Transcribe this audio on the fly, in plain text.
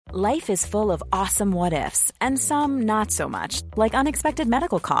Life is full of awesome what-ifs, and some not so much, like unexpected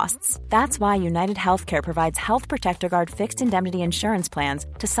medical costs. That's why United Healthcare provides Health Protector Guard fixed indemnity insurance plans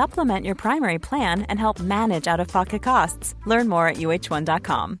to supplement your primary plan and help manage out-of-pocket costs. Learn more at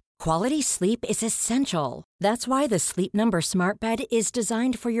uh1.com. Quality sleep is essential. That's why the Sleep Number Smart Bed is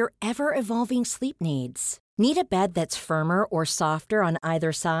designed for your ever-evolving sleep needs. Need a bed that's firmer or softer on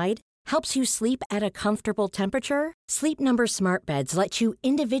either side? Helps you sleep at a comfortable temperature? Sleep Number Smart Beds let you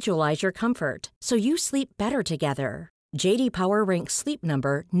individualize your comfort, so you sleep better together. J.D. Power ranks Sleep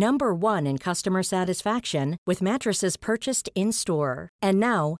Number #1 in customer satisfaction with mattresses purchased in-store. And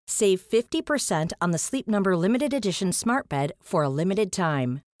now, save 50% on the Sleep Number Limited Edition Smart Bed for a limited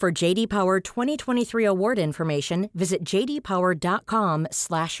time. For J.D. Power 2023 award information, visit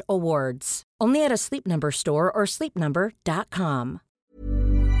jdpower.com/awards. Only at a Sleep Number store or sleepnumber.com.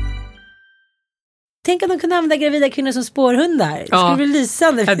 Tänk om de kunde använda gravida kvinnor som spårhundar. Det skulle bli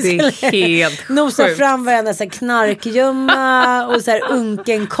lysande. Ja, det är helt nosa sjukt. fram varandra så här knarkgömma och så här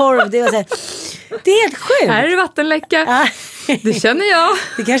unkenkorv. Det var så här, det är helt sjukt. Här är det vattenläcka. Det känner jag.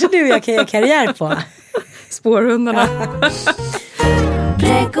 Det kanske du och jag kan göra karriär på. Spårhundarna.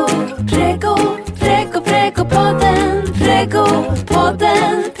 Prego, prego, prego, prego podden. Prego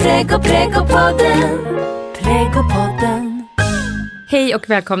podden. Prego, prego podden. Prego podden. Hej och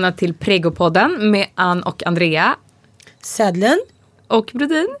välkomna till Pregopodden med Ann och Andrea. Södlund. Och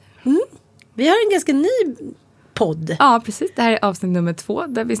Brodin. Vi har en ganska ny podd. Ja, precis. Det här är avsnitt nummer 2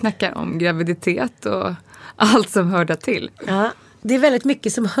 där vi snackar om graviditet och allt som hör där till. Ja, det är väldigt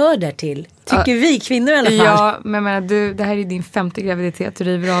mycket som hör där till. Tycker vi kvinnor i alla fall. Ja, men jag menar, det här är din 5:e graviditet du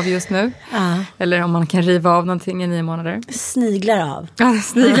river av just nu. Ja. Eller om man kan riva av någonting i 9 månader. Sniglar av. Ja,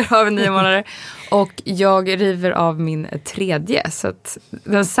 sniglar av i 9 månader. Och jag river av min 3:e. Så att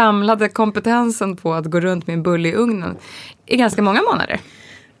den samlade kompetensen på att gå runt med en bulle i ugnen är ganska många månader.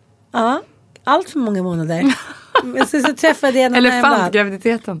 Ja, allt för många månader. Men så träffade jag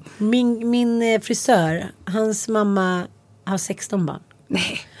elefantgraviditeten. Min frisör, hans mamma har 16 barn.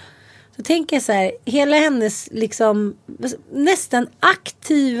 Nej. Så tänker jag så här, hela hennes liksom nästan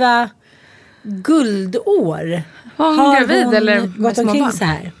aktiva guldår. Var hon har gravid hon eller gått små omkring barn? så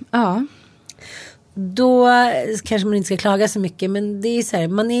här. Ja. Då kanske man inte ska klaga så mycket, men det är så här,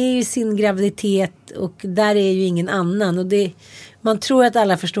 man är ju i sin graviditet och där är ju ingen annan och man tror att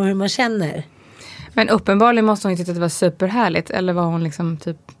alla förstår hur man känner. Men uppenbarligen måste hon ju tycka att det var superhärligt. Eller var hon liksom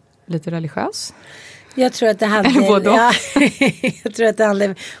typ lite religiös? Jag tror att det handlar jag tror att det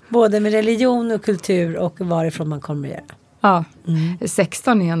handlar både med religion och kultur och varifrån man kommer att göra. Ja,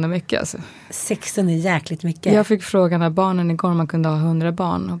 16 är ändå mycket alltså. 16 är jäkligt mycket. Jag fick frågan av barnen igår om man kunde ha 100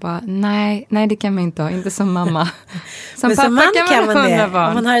 barn. Och bara, nej det kan man inte ha. Inte som mamma. Som men pappa som man kan man ha 100 barn.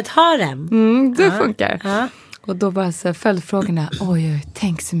 Om man har ett harem. Det funkar. Ja. Och då bara så följdfrågorna. Oj,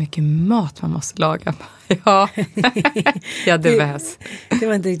 tänk så mycket mat man måste laga. Ja, ja det behövs. Det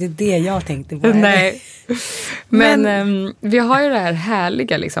var inte riktigt det jag tänkte på. Nej. Men vi har ju det här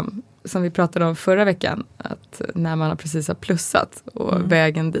härliga liksom. Som vi pratade om förra veckan. Att när man precis har plussat. Och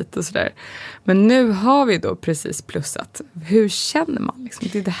vägen dit och sådär. Men nu har vi då precis plussat. Hur känner man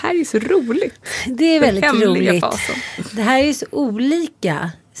liksom? Det här är ju så roligt. Det är väldigt roligt. Fasen. Det här är ju så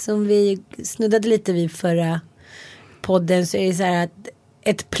olika. Som vi snuddade lite vid förra podden. Så är det så här att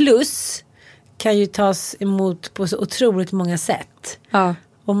ett plus kan ju tas emot på så otroligt många sätt. Ja.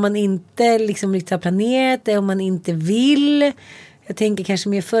 Om man inte liksom riktigt har planerat det. Om man inte vill. Jag tänker kanske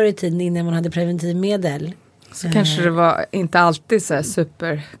mer förr i tiden innan man hade preventivmedel. Så kanske det var inte alltid så här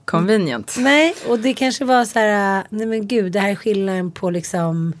super convenient. Nej, och det kanske var så här, nej men gud, det här är skillnaden på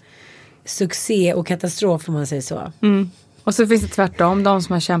liksom succé och katastrof om man säger så. Och så finns det tvärtom, de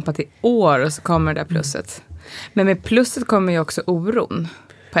som har kämpat i år och så kommer det där plusset. Men med plusset kommer ju också oron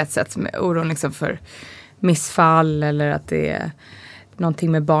på ett sätt. Med oron liksom för missfall eller att det är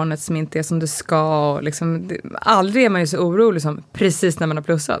någonting med barnet som inte är som det ska. Och liksom, aldrig är man ju så orolig som precis när man har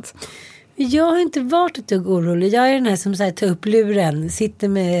plussat. Jag har inte varit ett dugg orolig. Jag är den här som så här, tar upp luren, sitter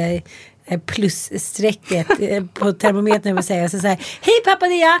med plusstrecket på termometern och säger så här: hej pappa,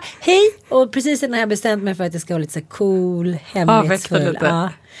 det är jag, hej. Och precis när jag bestämt mig för att det ska vara lite så cool, hemlighetsfull. Ja.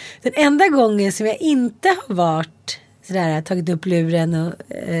 Den enda gången som jag inte har varit sådär, tagit upp luren och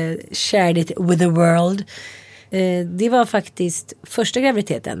shared it with the world, det var faktiskt första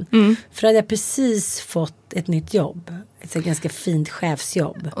graviditeten. För hade jag precis fått ett nytt jobb. Ett ganska fint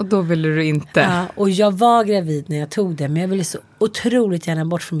chefsjobb. Och då ville du inte. Ja, och jag var gravid när jag tog det. Men jag ville så otroligt gärna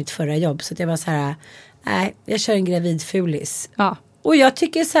bort från mitt förra jobb. Så att jag var så här: nej, jag kör en gravidfulis. Ja. Och jag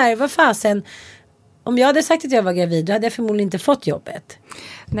tycker så här, vad fasen, om jag hade sagt att jag var gravid, då hade jag förmodligen inte fått jobbet.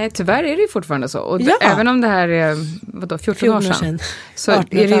 Nej, tyvärr är det ju fortfarande så. Och Ja. även om det här är 14 år sedan. Så är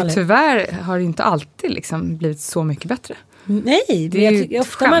det ju tyvärr, har det inte alltid liksom blivit så mycket bättre. Nej, Det men är jag ju tycker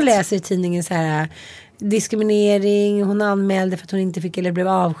ofta skämt. man läser i tidningen så här diskriminering, hon anmälde för att hon inte fick eller blev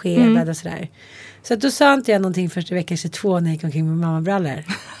avskedad och sådär. Så att då sa inte jag någonting första veckan 22 när jag gick omkring med mammabrallor.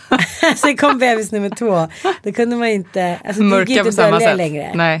 Sen kom bebis nummer 2. Då kunde man inte, alltså det gick Mörka på inte samma dölja sätt.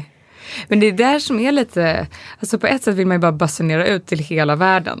 längre. Nej. Men det är där som är lite, alltså på ett sätt vill man ju bara basunera ut till hela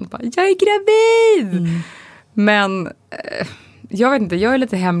världen. Bara, jag är gravid! Men jag vet inte, jag är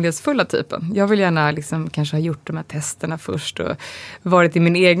lite hemlighetsfulla typen. Jag vill gärna liksom kanske ha gjort de här testerna först och varit i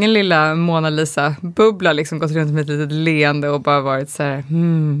min egen lilla Mona Lisa-bubbla, liksom gått runt med ett litet leende och bara varit så här,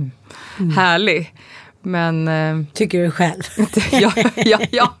 härlig. Men Tycker du själv?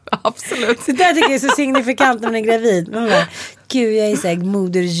 ja, absolut. Så där tycker jag är så signifikant när man är gravid. Man bara, gud jag är så här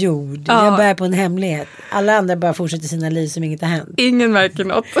moder jord. Ja. Jag börjar på en hemlighet. Alla andra bara fortsätter sina liv som inget har hänt. Ingen märker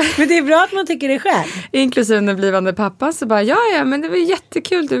något. Men det är bra att man tycker det själv. Inklusive den blivande pappa så bara, ja men det var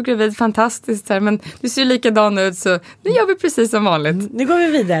jättekul, du är gravid, fantastiskt här, men du ser ju likadan ut så nu gör vi precis som vanligt. Nu går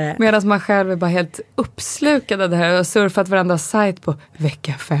vi vidare. Medan man själv är bara helt uppslukad av det här och surfat varandra sajt på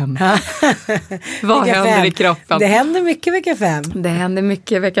vecka 5. Vad Vecka händer 5. i kroppen? Det händer mycket vecka 5. Det händer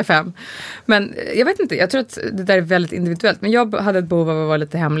mycket vecka 5. Men jag vet inte, jag tror att det där är väldigt individuellt. Men jag hade ett behov av att vara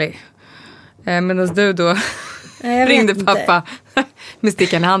lite hemlig. Medan du då Jag ringde vet inte. pappa med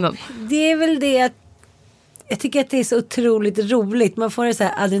stickan i handen. Det är väl det att jag tycker att det är så otroligt roligt. Man får ett så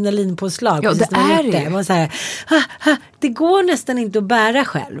här adrenalinpåslag. Ja, precis det när man är gjort det. Man så här, det går nästan inte att bära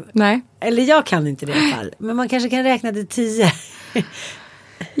själv. Nej. Eller jag kan inte det i alla fall. Men man kanske kan räkna till 10.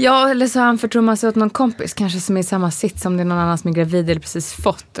 Ja, eller så anförtror man sig åt någon kompis. Kanske som är i samma sitt som det är någon annan som är gravid eller precis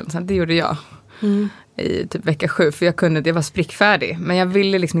fått. Eller så. Det gjorde jag. I typ vecka 7. För jag var sprickfärdig. Men jag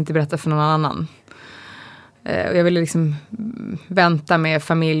ville liksom inte berätta för någon annan. Och jag ville liksom vänta med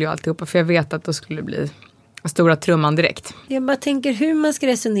familj och alltihopa. För jag vet att då skulle det bli stora trumman direkt. Jag bara tänker hur man ska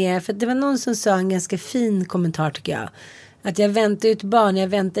resonera. För det var någon som sa en ganska fin kommentar tycker jag. Att jag väntar ut barn, jag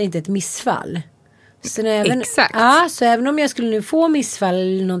väntar inte ett missfall. Så Exakt. Ja, så även om jag skulle nu få missfall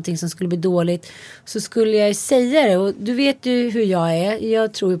eller någonting som skulle bli dåligt. Så skulle jag säga det. Och du vet ju hur jag är.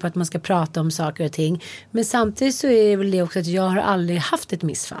 Jag tror ju på att man ska prata om saker och ting. Men samtidigt så är det väl det också att jag har aldrig haft ett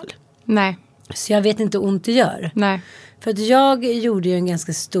missfall. Nej. Så jag vet inte hur ont det gör. Nej. För att jag gjorde ju en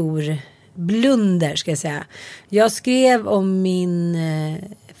ganska stor blunder ska jag säga. Jag skrev om min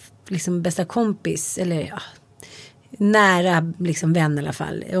liksom bästa kompis eller ja, nära liksom vän i alla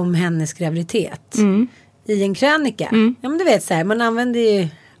fall om hennes graviditet i en krönika. Ja men du vet så här, man använder ju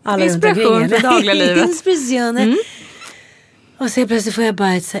alla Inspiration runt omkring för dagliga livet. Inspiration. Och så plötsligt får jag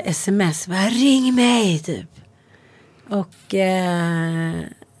bara ett så här sms. Bara, ring mig typ. Och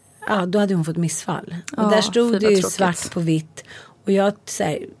ja, då hade hon fått missfall. Och där stod det ju svart på vitt. Och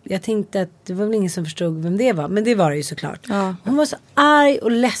jag tänkte att det var väl ingen som förstod vem det var. Men det var det ju såklart. Ja. Hon var så arg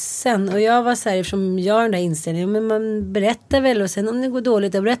och ledsen. Och jag var så här, eftersom jag har den där inställningen. Men man berättar väl. Och sen om det går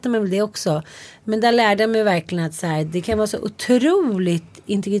dåligt, då berättar man väl det också. Men där lärde jag mig verkligen att så här, det kan vara så otroligt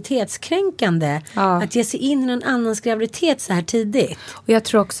integritetskränkande. Ja. Att ge sig in i någon annans graviditet så här tidigt. Och jag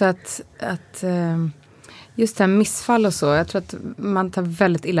tror också att just det här missfall och så. Jag tror att man tar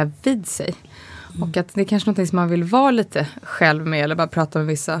väldigt illa vid sig. Och att det är kanske någonting som man vill vara lite själv med. Eller bara prata med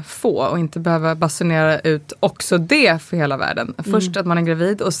vissa få. Och inte behöva basunera ut också det för hela världen. Först att man är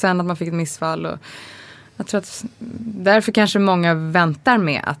gravid och sen att man fick ett missfall. Och jag tror att därför kanske många väntar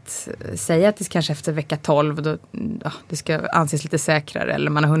med att säga att det kanske efter vecka 12. Då, det ska anses lite säkrare.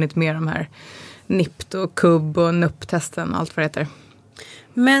 Eller man har hunnit med de här NIPT och KUB och NUP-testen. Allt vad det heter.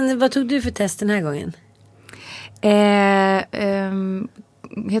 Men vad tog du för test den här gången?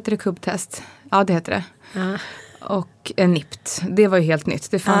 Heter det KUB-test? Ja, det heter det. Ja. Och NIPT. Det var ju helt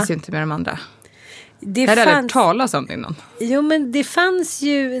nytt. Det fanns ju inte med de andra. Det Jag hade aldrig fanns... talat om det innan. Jo, men det fanns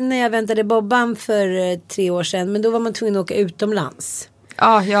ju när jag väntade Bobban för 3 år sedan. Men då var man tvungen att åka utomlands.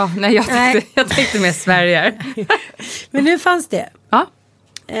 Ja, nej, jag tänkte mer Sverige. Men nu fanns det. Ja,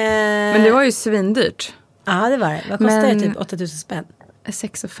 men det var ju svindyrt. Ja, det var det. Vad kostade det? Typ 8 000 spänn.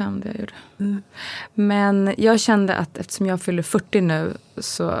 6 5 det jag gjorde. Men jag kände att eftersom jag fyller 40 nu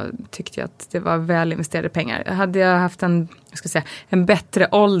så tyckte jag att det var väl investerade pengar. Hade jag haft en bättre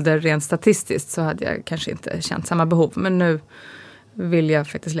ålder rent statistiskt så hade jag kanske inte känt samma behov. Men nu vill jag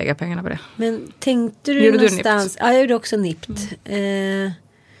faktiskt lägga pengarna på det. Men tänkte du Gjorde någonstans... du Ja, jag gjorde också NIPT.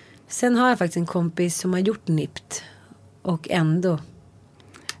 Sen har jag faktiskt en kompis som har gjort NIPT. Och ändå...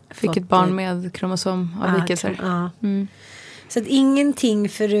 Fick ett barn med kromosomavvikelser. Ja. Så att ingenting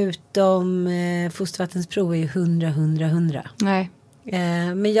förutom fostervattensprov är ju 100. Nej.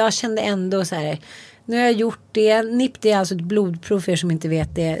 Men jag kände ändå så här Nu har jag gjort det. NIPT är alltså ett blodprov för er som inte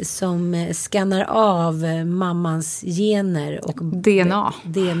vet det. Som skannar av mammans gener och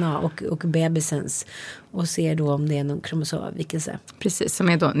DNA och bebisens. Och ser då om det är någon kromosomavvikelse. Precis, som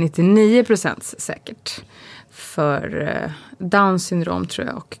är då 99% säkert. För Downs syndrom tror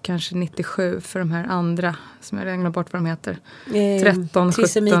jag. Och kanske 97 för de här andra. Som jag redan bort vad de heter. 13,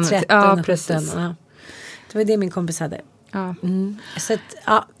 17. Ja, precis. Ja. Det var det min kompis hade. Ja. Så,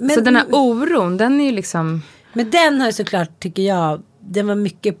 så den här oron, den är ju liksom... Men den har ju såklart, tycker jag, den var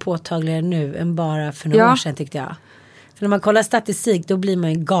mycket påtagligare nu än bara för några år sedan, tyckte jag. För när man kollar statistik, då blir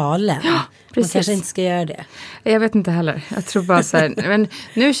man ju galen. Ja, man kanske inte ska göra det. Jag vet inte heller. Jag tror bara så här... men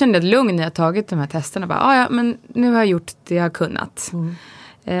nu kände jag ett lugn när jag tagit de här testerna. Bara, men nu har jag gjort det jag har kunnat.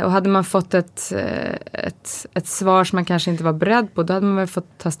 Och hade man fått ett svar som man kanske inte var beredd på, då hade man väl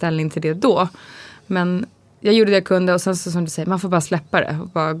fått ta ställning till det då. Men jag gjorde det jag kunde, och sen så, som du säger, man får bara släppa det och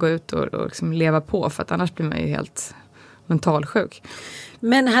bara gå ut och liksom leva på, för att annars blir man ju helt mentalsjuk.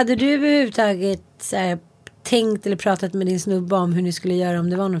 Men hade du överhuvudtaget så här, tänkt eller pratat med din snubbe om hur ni skulle göra om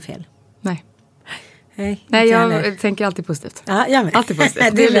det var något fel? Nej. Nej, jag tänker alltid positivt. Ja, jag med. Alltid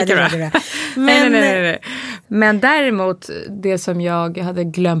positivt. Det är lika bra. Nej. Men däremot, det som jag hade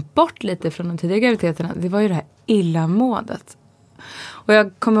glömt bort lite från de tidigare graviditeterna, det var ju det här illamåendet. Och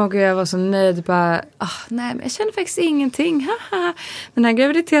jag kommer ihåg att jag var så nöjd. Bara, nej, men jag känner faktiskt ingenting. Den här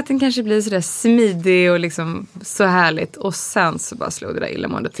graviditeten kanske blir sådär smidig och liksom så härligt. Och sen så bara slog det där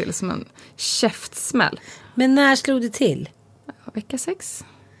illamåendet till som en käftsmäll. Men när slog det till? Vecka 6.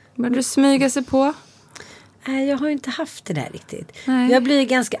 Började du smyga sig på? Nej, jag har ju inte haft det där riktigt. Nej. Jag blir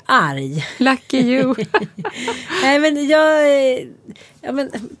ganska arg. Lucky you. Nej, men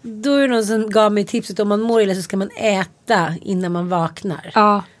då är det någon som gav mig tipset, om man mår illa så ska man äta innan man vaknar.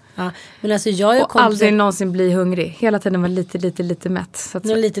 Ja. Men alltså jag är och aldrig någonsin bli hungrig. Hela tiden var lite mätt. Så att...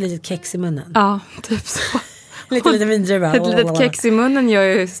 lite kex i munnen. Ja, typ så. lite vindruva. Ett litet kex i munnen gör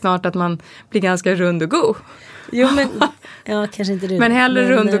ju snart att man blir ganska rund och god. Jo, men kanske inte rund. Men hellre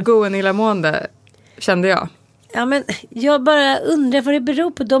rund och god än illamående, kände jag. Ja, men jag bara undrar vad det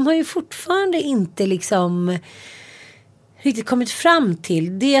beror på. De har ju fortfarande inte liksom riktigt kommit fram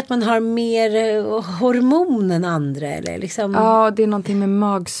till. Det är att man har mer hormon än andra, eller liksom. Ja, det är någonting med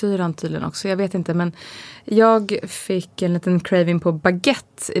magsyran tydligen också. Jag vet inte, men jag fick en liten craving på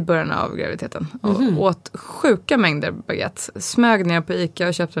baguette i början av graviditeten. Och åt sjuka mängder baguette. Smög ner på Ica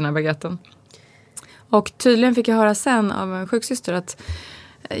och köpte den här baguetten. Och tydligen fick jag höra sen av en sjuksyster att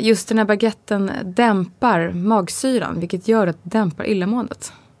just den här baguetten dämpar magsyran, vilket gör att det dämpar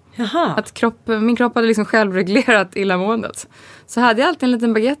illamåendet. Jaha. Att min kropp hade liksom självreglerat illamåendet. Så hade jag alltid en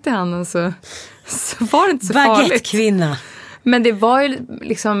liten baguette i handen, så var det inte så farligt. Baguettekvinna. Men det var ju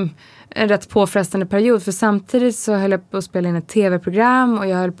liksom en rätt påfrestande period, för samtidigt så höll jag på att spela in ett tv-program och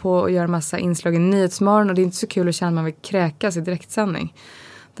jag höll på att göra massa inslag i Nyhetsmorgon, och det är inte så kul att känna att man vill kräkas i direktsändning.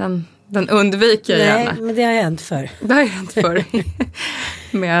 Den undviker jag gärna. Nej, men det har hänt förr. Det har hänt förr.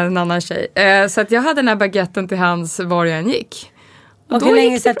 Med en annan tjej. Så att jag hade den här baguetten till hands var jag än gick. Och hur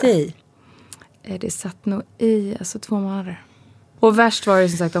länge satt i? Det satt nog i 2 månader. Och värst var det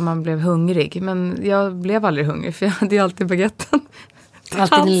som sagt om man blev hungrig. Men jag blev aldrig hungrig, för jag hade ju alltid baguetten.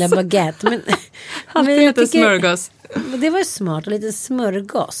 Alltid en lilla baguette. Men alltid lite smörgås. Det var ju smart, och lite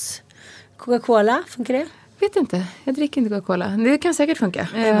smörgås. Coca-Cola, funkar det? Vet inte, jag dricker inte Coca-Cola. Det kan säkert funka.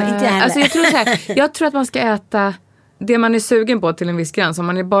 Inte jag tror att man ska äta det man är sugen på till en viss gräns. Om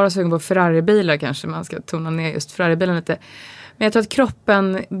man är bara sugen på Ferrari-bilar kanske man ska tona ner just Ferrari-bilen lite. Men jag tror att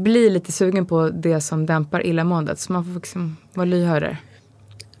kroppen blir lite sugen på det som dämpar illamåendet. Så man får liksom vara lyhörd.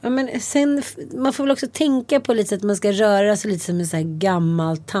 Ja, men sen, man får väl också tänka på lite att man ska röra sig lite som en sån här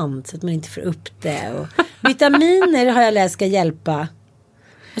gammal tant, så att man inte får upp det. Och vitaminer har jag läst ska hjälpa.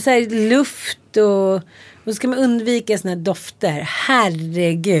 Och så här luft och ska man undvika såna här dofter.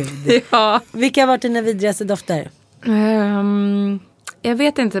 Herregud. Ja. Vilka har varit dina vidrigaste dofter? Jag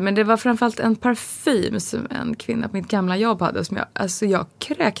vet inte, men det var framförallt en parfym som en kvinna på mitt gamla jobb hade, som jag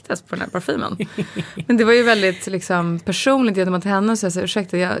kräktes på den här parfymen. Men det var ju väldigt liksom personligt gentemot henne, så jag sa,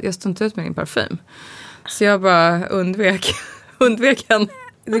 ursäkta, jag står inte ut med din parfym. Så jag bara undvek henne.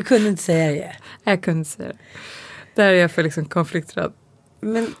 Du kunde inte säga det. Jag kunde inte säga det. Där är jag för liksom konflikträdd.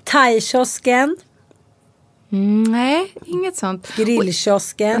 Men thai-kiosken? Nej, inget sånt.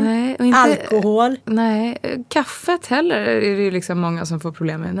 Grillkiosken? Nej, och inte, alkohol? Nej, kaffet heller är det ju liksom många som får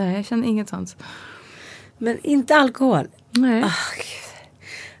problem med. Nej, jag känner inget sånt. Men inte alkohol? Nej.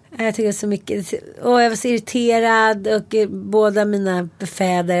 Jag tycker så mycket. Och jag var så irriterad, och båda mina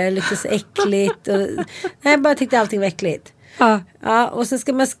fäder luktade så äckligt. Och, jag bara tyckte allting var äckligt. Ja, och sen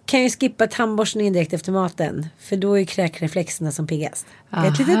kan ju skippa tandborstningen direkt efter maten. För då är ju kräkreflexerna som piggast.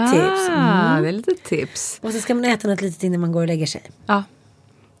 Ett litet tips. Det är lite tips. Och så ska man äta något litet innan man går och lägger sig. Ja,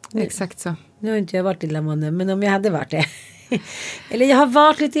 det är exakt så. Nu har inte jag varit illamående, men om jag hade varit det. Eller jag har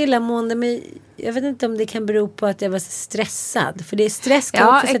varit lite illamående, men jag vet inte om det kan bero på att jag var så stressad. För det är stress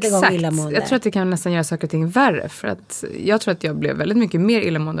kan också sätta igång illamående. Jag tror att det kan nästan göra saker och ting värre. För att jag tror att jag blev väldigt mycket mer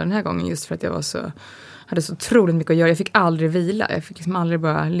illamående den här gången. Just för att jag hade så otroligt mycket att göra. Jag fick aldrig vila. Jag fick liksom aldrig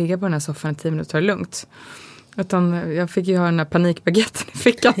bara ligga på den här soffan i 10 minuter och ta det lugnt. Utan jag fick ju ha den här panikbaguetten i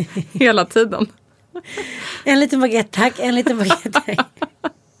fickan hela tiden. En liten baguette, tack. En liten baguette, tack.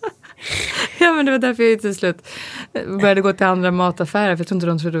 Ja, men det var därför jag till slut började gå till andra mataffärer. För jag tror inte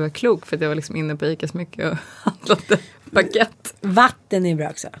de trodde det var klok. För att jag var liksom inne på Ica så mycket och handlade baguette. Vatten är bra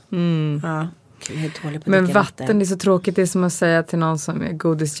också. Ja. Men vatten är så tråkigt. Det är som att säga till någon som är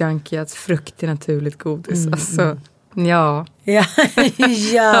godisjunkie att frukt är naturligt godis. Alltså, ja. Ja.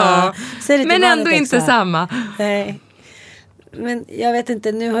 Men ändå inte också. Samma. Nej. Men jag vet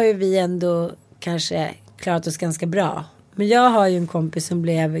inte, nu har ju vi ändå kanske klarat oss ganska bra. Men jag har ju en kompis som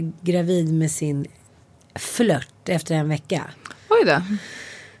blev gravid med sin flört efter en vecka. Oj då.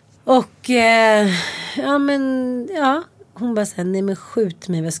 Och hon bara såhär, nej men skjut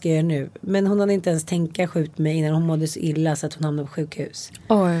mig, vad ska jag göra nu? Men hon hade inte ens tänka skjut mig innan hon mådde så illa så att hon hamnade på sjukhus.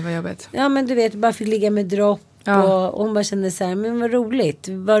 Oj, vad jobbigt. Ja, men du vet, bara fick ligga med dropp. Ja. Och hon bara kände så här, men vad roligt,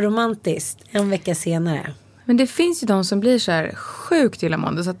 vad romantiskt. En vecka senare. Men det finns ju de som blir så här sjukt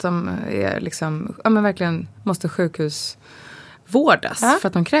illamående så att de är liksom, ja men verkligen måste sjukhusvårdas för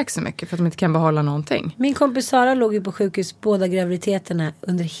att de kräks så mycket, för att de inte kan behålla någonting. Min kompis Sara låg ju på sjukhus båda graviditeterna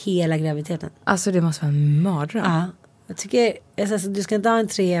under hela graviditeten. Alltså det måste vara en mardröm. Ja, jag tycker, alltså, du ska inte ha en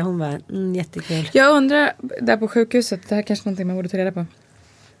 3, hon var jättekul. Jag undrar, där på sjukhuset, det här är kanske någonting man borde ta reda på.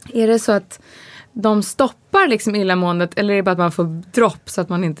 Är det så att de stoppar liksom illamåendet eller är det bara att man får dropp så att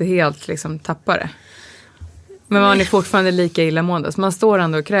man inte helt liksom tappar det? Men man är fortfarande lika illamående. Så man står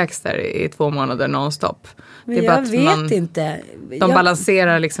ändå och kräks där i 2 månader nonstop. Men det är jag bara att vet inte. De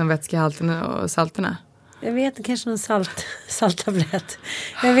balanserar liksom vätskehalten och salterna. Jag vet, kanske någon salttablett.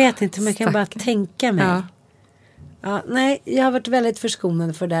 Jag vet inte, men jag kan bara tänka mig. Ja. Ja, nej, jag har varit väldigt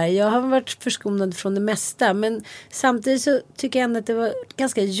förskonad för det här. Jag har varit förskonad från det mesta. Men samtidigt så tycker jag ändå att det var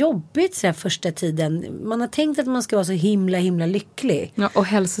ganska jobbigt så här första tiden. Man har tänkt att man ska vara så himla lycklig. Ja, och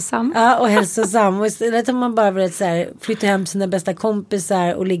hälsosam. Ja, och hälsosam. Och istället har man bara varit så här, flytta hem sina bästa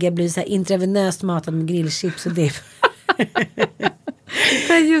kompisar och bli så här intravenöst matad med grillchips och dipp.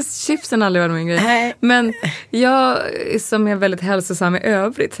 Just chipsen har aldrig varit min grej. Nej. Men jag som är väldigt hälsosam i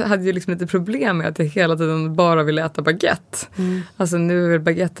övrigt hade ju liksom lite problem med att jag hela tiden bara ville äta baguette. Alltså nu är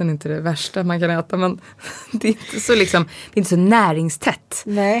baguetten inte det värsta man kan äta, men det är inte så liksom, det är inte så näringstätt.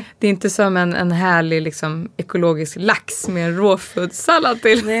 Nej. Det är inte som en härlig liksom ekologisk lax med en råfodssallad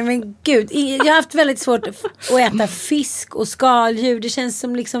till. Nej men gud, jag har haft väldigt svårt att äta fisk och skaldjur. Det känns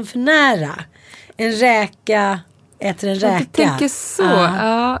som liksom för nära. En räka, äter en räka. Du tänker så,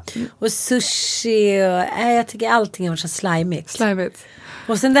 ja. Och sushi och jag tycker allting har varit så slimigt.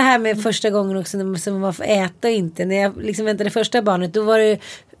 Och sen det här med första gången också när man får äta och inte. När jag liksom väntade första barnet, då var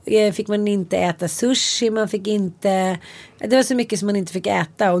det, fick man inte äta sushi, man fick inte, det var så mycket som man inte fick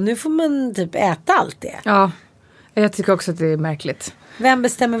äta. Och nu får man typ äta allt det. Ja, jag tycker också att det är märkligt. Vem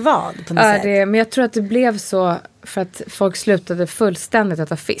bestämmer vad på något sätt? Men jag tror att det blev så för att folk slutade fullständigt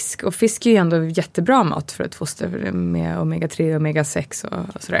äta fisk. Och fisk är ju ändå jättebra mat för ett foster med omega-3 och omega-6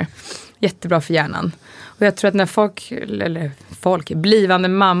 och sådär. Jättebra för hjärnan. Och jag tror att när blivande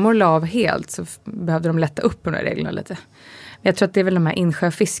mammor la av helt så behövde de lätta upp de där reglerna lite. Men jag tror att det är väl de här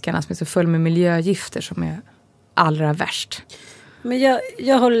insjöfiskarna som är så full med miljögifter som är allra värst. Men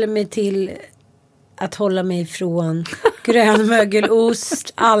jag håller mig till att hålla mig ifrån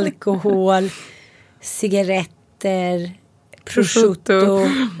grönmögelost, alkohol, cigaretter, prosciutto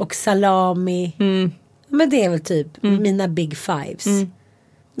och salami. Men det är väl typ mina big fives.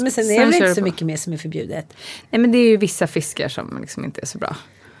 Men sen är det väl inte så mycket mer som är förbjudet. Nej, men det är ju vissa fiskar som liksom inte är så bra.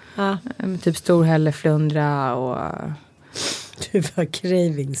 Ja. Typ storhälleflundra och... Du var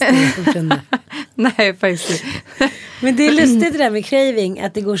cravings. Nej, faktiskt inte. Men det är lustigt det där med craving,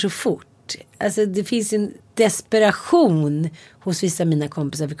 att det går så fort. Alltså det finns en desperation hos vissa mina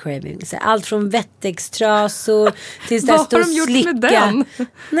kompisar för craving. Så allt från vettextrasor till vad har de gjort med den?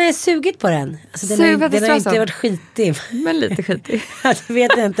 Nej, sugit på den. Alltså, den har inte varit skitig. Men lite skitig. Det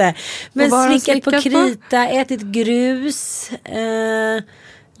vet jag inte. Men slickat på krita, ätit grus.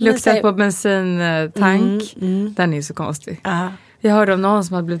 Luktat på bensintank. Den är ju så konstig. Jag hörde om någon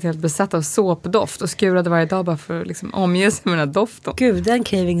som hade blivit helt besatt av såpdoft och skurade varje dag bara för att liksom omge sig med den här doften. Gud, den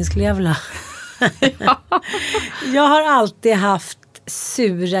cravingen skulle jag vilja ha. Jag har alltid haft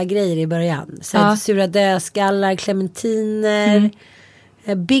sura grejer i början. Så sura dödskallar, clementiner.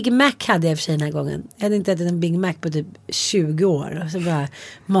 Big Mac hade jag för sig den här gången. Jag hade inte ätit en Big Mac på typ 20 år. Och så bara,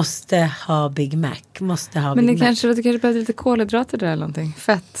 måste ha Big Mac. Men det kanske behövde lite kolhydrater där eller någonting.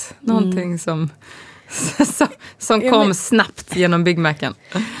 Fett. Någonting som kom snabbt genom Big Macen.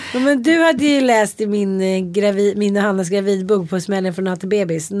 Ja, men du hade ju läst i min och Hannas gravidbok på smällen från till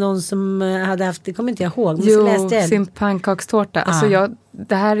bebis. Någon som hade haft, det kommer inte jag ihåg. Men så läste jag sin pannkakstårta. Alltså jag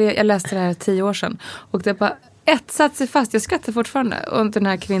läste det här 10 år sedan. Och det bara satt sig fast. Jag skrattar fortfarande. Och den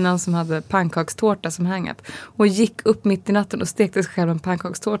här kvinnan som hade pannkakstårta som hängat. Och gick upp mitt i natten och stekte sig själv en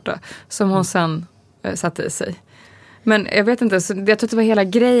pannkakstårta. Som hon sen satte i sig. Men jag vet inte, så jag tror att det var hela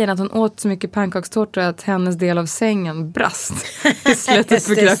grejen att hon åt så mycket pannkakstårta att hennes del av sängen brast i slutet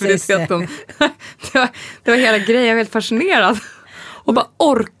på graviditeten. Det var hela grejen, jag var helt fascinerad. Och bara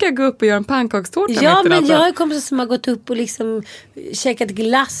orka gå upp och göra en pannkakstårta. Ja, men jag har kompisar som har gått upp och liksom käkat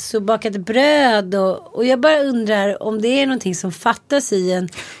glass och bakat bröd. Och jag bara undrar om det är någonting som fattas i en.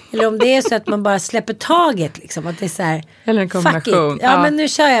 Eller om det är så att man bara släpper taget liksom. Att det är så här, eller en kombination. Ja, men nu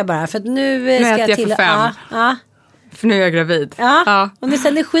kör jag bara. För att nu ska jag till. För nu är jag gravid. Ja. Och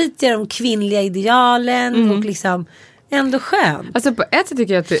nu skiter jag de kvinnliga idealen. Och liksom ändå skön. Alltså på ett sätt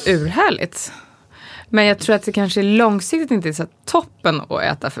tycker jag att det är urhärligt. Men jag tror att det kanske långsiktigt inte är så toppen att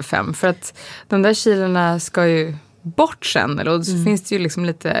äta för 5. För att de där kilorna ska ju bort sen. Och då finns det ju liksom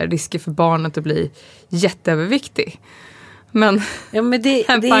lite risker för barnet att bli jätteöverviktig. Men det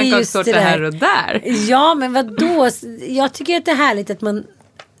en pannkakstårta här och där. Ja, men vadå? Jag tycker att det är härligt att man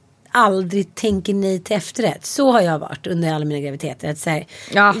aldrig tänker nej till efterrätt. Så har jag varit under alla mina graviditeter. Att så här,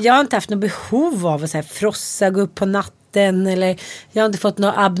 jag har inte haft något behov av att så här, frossa, gå upp på natten. Eller jag har inte fått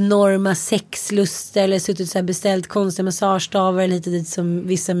några abnorma sexluster. Eller suttit så här, beställt konstiga massagestavar lite dit som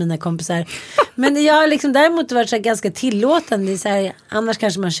vissa av mina kompisar. Men jag har liksom däremot varit så här, ganska tillåtande. Så här, annars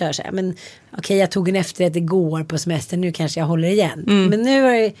kanske man kör så här. Men okej, jag tog en efterrätt igår på semester. Nu kanske jag håller igen. Men nu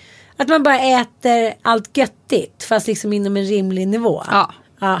är det att man bara äter allt göttigt. Fast liksom inom en rimlig nivå.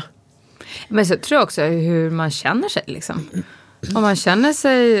 Ja. Men så tror jag också hur man känner sig liksom. Om man känner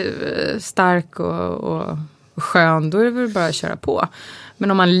sig stark och skön, då är det väl bara att köra på.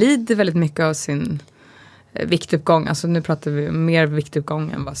 Men om man lider väldigt mycket av sin viktuppgång, alltså nu pratar vi mer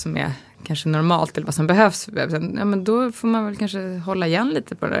viktuppgång än vad som är kanske normalt eller vad som behövs. Ja, men då får man väl kanske hålla igen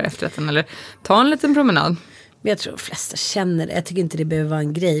lite på den där efterrätten eller ta en liten promenad. Jag tror de flesta känner det. Jag tycker inte det behöver vara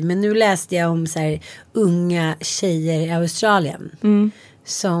en grej. Men nu läste jag om så här, unga tjejer i Australien.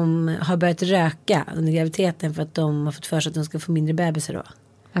 Som har börjat röka under graviditeten för att de har fått för sig att de ska få mindre bebisar då.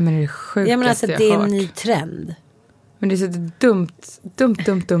 Ja, men det är sjukt. Ja, men alltså det är en ny trend. Men det är så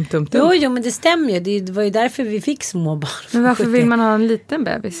dumt. Jo, men det stämmer ju. Det var ju därför vi fick små barn. Men varför vill man ha en liten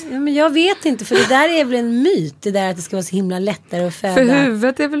bebis? Ja, men jag vet inte, för det där är väl en myt. Det där att det ska vara så himla lättare att föda. För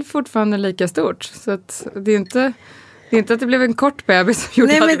huvudet är väl fortfarande lika stort. Så att det är inte att det blev en kort bebis som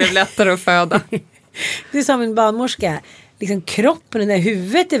gjorde att det blev lättare att föda. Det sa min barnmorska. Liksom kroppen, när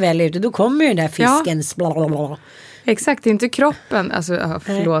huvudet är väl ute, då kommer ju den där fisken. Ja. Exakt, det är inte kroppen. Alltså,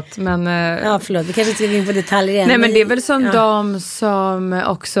 förlåt. Men, ja, förlåt. Vi kanske inte ska gå in på detaljer än. Nej, men det är väl som de som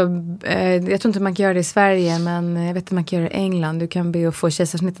också... jag tror inte man kan göra det i Sverige, men jag vet att man kan göra det i England. Du kan be att få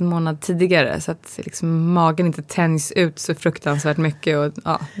kejsarsnitt en månad tidigare. Så att liksom, magen inte tänjs ut så fruktansvärt mycket. Och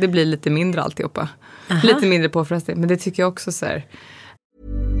det blir lite mindre alltihopa. Lite mindre påfrestning. Men det tycker jag också så här...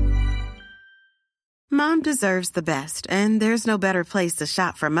 Mom deserves the best, and there's no better place to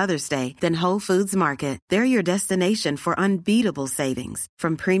shop for Mother's Day than Whole Foods Market. They're your destination for unbeatable savings,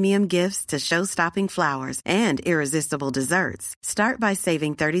 from premium gifts to show-stopping flowers and irresistible desserts. Start by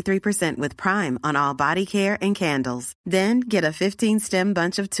saving 33% with Prime on all body care and candles. Then get a 15-stem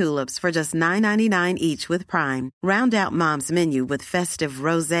bunch of tulips for just $9.99 each with Prime. Round out Mom's menu with festive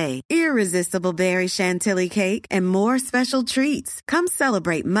rosé, irresistible berry chantilly cake, and more special treats. Come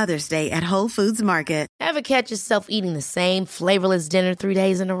celebrate Mother's Day at Whole Foods Market. Ever catch yourself eating the same flavorless dinner 3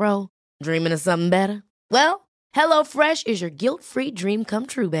 days in a row? Dreaming of something better? Well, HelloFresh is your guilt-free dream come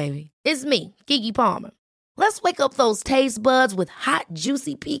true, baby. It's me, Keke Palmer. Let's wake up those taste buds with hot,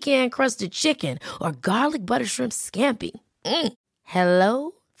 juicy pecan-crusted chicken or garlic butter shrimp scampi.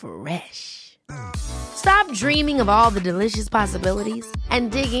 HelloFresh. Stop dreaming of all the delicious possibilities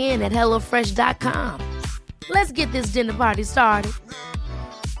and dig in at HelloFresh.com. Let's get this dinner party started.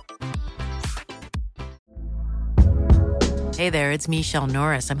 Hey there, it's Michelle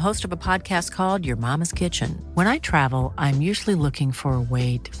Norris. I'm host of a podcast called Your Mama's Kitchen. When I travel, I'm usually looking for a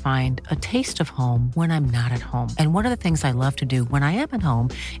way to find a taste of home when I'm not at home. And one of the things I love to do when I am at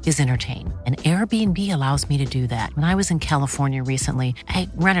home is entertain. And Airbnb allows me to do that. When I was in California recently, I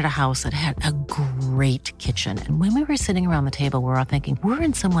rented a house that had a great kitchen. And when we were sitting around the table, we were all thinking, we're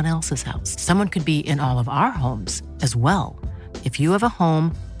in someone else's house. Someone could be in all of our homes as well. If you have a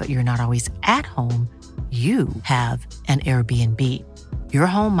home, but you're not always at home, you have an Airbnb. Your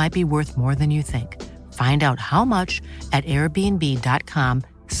home might be worth more than you think. Find out how much at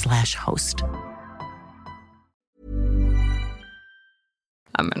airbnb.com/host.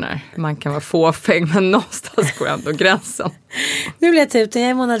 Jag menar, man kan vara fåfäng, men någonstans går ändå gränsen. Nu vill jag ta ut den,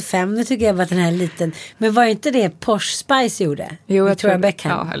 jag är månad 5, nu tycker jag att den här är liten. Men var inte det Porsche Spice gjorde? Jo, jag tror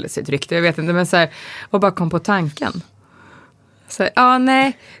Beckham. Ja, eller sitt rykte, jag vet inte, men så här, och bara kom på tanken. Så, ja,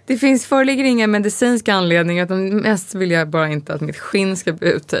 nej, det föreligger inga medicinska anledningar, utan mest vill jag bara inte att mitt skinn ska bli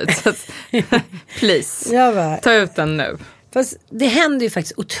uttöjt. Så att, please, ta ut den nu. Fast det händer ju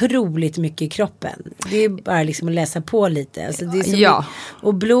faktiskt otroligt mycket i kroppen. Det är bara liksom att läsa på lite. Alltså det är som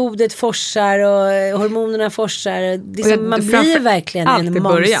och blodet forsar och hormonerna forsar. Det är som, man blir verkligen en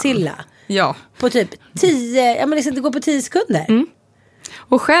momsilla. Ja. På typ 10, ja men liksom det går på 10 sekunder. Mm.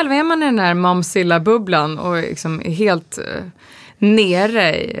 Och själv är man i den här momsilla-bubblan och liksom är helt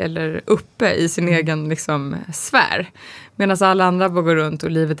nere eller uppe i sin egen liksom sfär. Medan alla andra bara går runt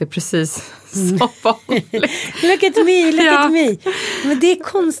och livet är precis så vanligt. Look at me. Men det är en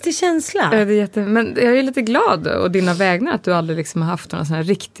konstig känsla. Men jag är lite glad och dina vägnar att du aldrig liksom har haft några sådana här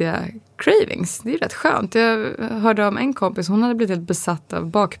riktiga cravings. Det är rätt skönt. Jag hörde om en kompis, hon hade blivit helt besatt av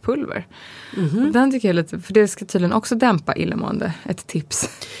bakpulver. Mm-hmm. Och den tycker jag lite, för det ska tydligen också dämpa illamående. Ett tips.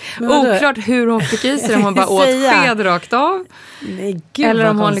 Oklart hur hon fick i sig, om hon bara åt sked rakt av. Nej, gud, eller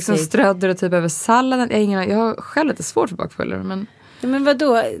om hon liksom strödde det typ över salladen. Jag har själv lite svårt för bakpulver, men... Ja, men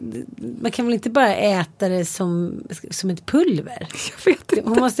vadå? Man kan väl inte bara äta det som ett pulver? Jag vet inte.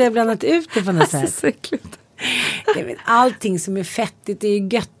 Hon måste ha blandat ut det på något sätt. Så äckligt. Allting som är fettigt är ju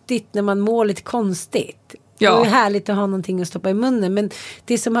göttigt när man mår lite konstigt. Ja. Det är härligt att ha någonting att stoppa i munnen. Men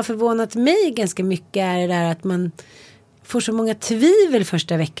det som har förvånat mig ganska mycket är det där att man får så många tvivel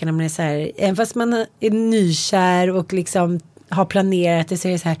första veckan när man är så här, även fast man är nykär och liksom har planerat det, så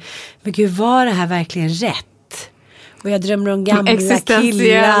är det så här, men gud, var det här verkligen rätt? Och jag drömmer om gamla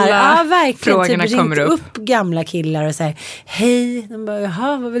killar. Ja, verkligen. Typ ringt upp gamla killar och säger hej. De bara,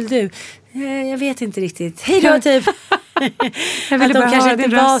 jaha, vad vill du? Jag vet inte riktigt. Hej då, typ. Att de kanske inte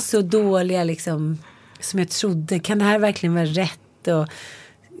var så dåliga liksom, som jag trodde. Kan det här verkligen vara rätt? Och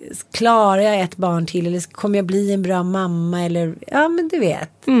klarar jag ett barn till? Eller kommer jag bli en bra mamma? Eller, ja, men du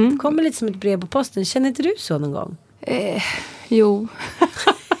vet. Det kommer lite som ett brev på posten. Känner inte du så någon gång? Jo.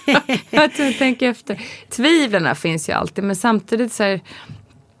 Jag tänker efter. Tvivlarna finns ju alltid, men samtidigt så här,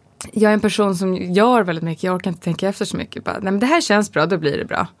 jag är en person som gör väldigt mycket. Jag orkar inte tänka efter så mycket. Bara, nej, men det här känns bra, då blir det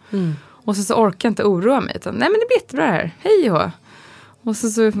bra. Och så orkar jag inte oroa mig, utan nej, men det blir jättebra här. Hej och. Och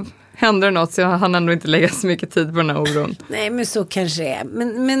så händer det något, så jag hann ändå inte lägga så mycket tid på den här oron. Nej, men så kanske det är.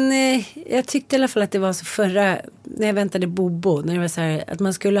 Men jag tyckte i alla fall att det var så förra, när jag väntade Bobo, när det var så här, att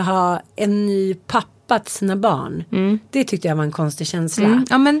man skulle ha en ny pappa till sina barn. Det tyckte jag var en konstig känsla.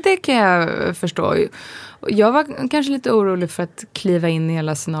 Ja, men det kan jag förstå. Jag var kanske lite orolig för att kliva in i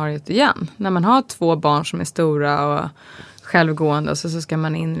hela scenariot igen. När man har 2 barn som är stora och självgående, och så ska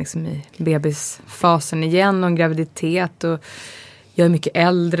man in liksom i bebisfasen igen och en graviditet, och jag är mycket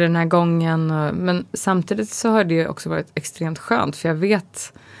äldre den här gången. Men samtidigt så har det också varit extremt skönt, för jag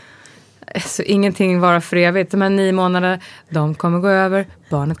vet så ingenting varar för evigt. De här 9 månaderna, de kommer gå över,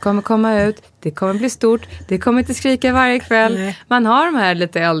 barnet kommer komma ut, det kommer bli stort, det kommer inte skrika varje kväll. Nej. Man har de här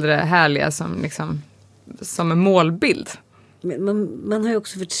lite äldre härliga som liksom, som en målbild. Man har ju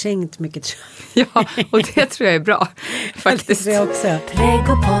också förträngt mycket, tror jag. Ja, och det tror jag är bra faktiskt. Det också.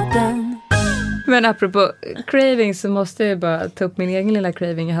 Men apropå craving, så måste jag bara ta upp min egen lilla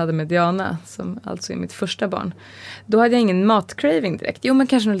craving jag hade med Diana, som alltså är mitt första barn. Då hade jag ingen matcraving direkt. Jo, men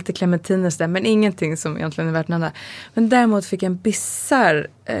kanske lite clementiner där, men ingenting som egentligen är värt någon där. Men däremot fick jag en bizarr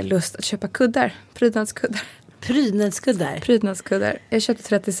lust att köpa kuddar, prydnadskuddar. Prydnadskuddar. Jag köpte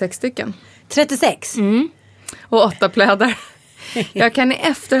 36 stycken. 36? Och 8 plädar. Jag kan i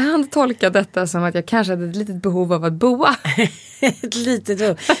efterhand tolka detta som att jag kanske hade ett litet behov av att boa. Ett litet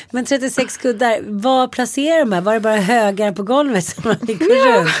ord. Men 36 kuddar, vad placerar de här? Var det bara högar på golvet som man gick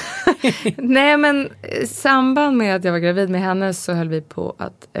runt? Nej, men i samband med att jag var gravid med henne så höll vi på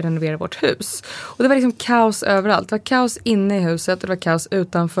att renovera vårt hus. Och det var liksom kaos överallt. Det var kaos inne i huset och det var kaos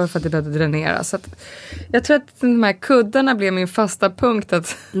utanför för att det behövde dräneras. Så att jag tror att de här kuddarna blev min fasta punkt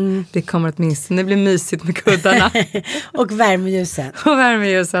att det kommer åtminstone, det blir mysigt med kuddarna. Och värmeljusen. Och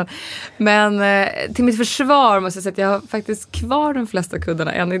värmeljusen. Men till mitt försvar måste jag säga att jag har faktiskt kvar de flesta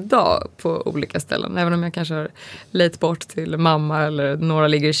kuddarna än idag på olika ställen. Även om jag kanske har lejt bort till mamma eller några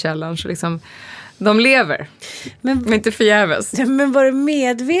ligger i källaren. Så liksom, de lever. Men inte förgäves. Men var du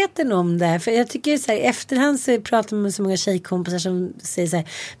medveten om det här? För jag tycker så här, i efterhand så pratar man med så många tjejkompisar som säger så här,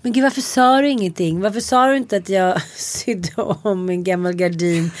 men gud, varför sa du ingenting? Varför sa du inte att jag sydde om en gammal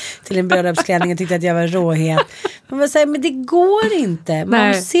gardin till en bröllopsklänning och tyckte att jag var råhet? Man var så här, men det går inte.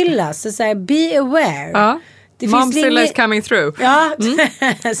 Momzilla, så här, be aware. Ja. Momzilla is coming through. Ja,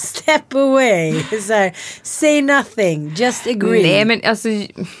 step away. Så här, say nothing, just agree. Nej, men alltså,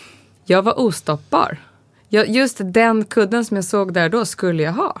 jag var ostoppbar. Just den kudden som jag såg där då skulle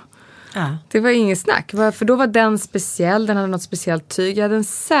jag ha. Det var ingen snack. För då var den speciell. Den hade något speciellt tyg. Jag hade en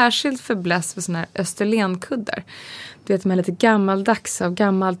särskild förbläss för såna här Österlenkuddar. Du vet, de här lite gammaldags av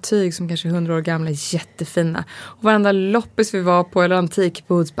gammalt tyg som kanske är 100 år gamla. Jättefina. Och varenda loppis vi var på eller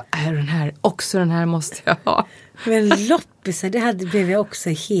antikbods bara, den här måste jag ha. Men loppisar, det blev jag också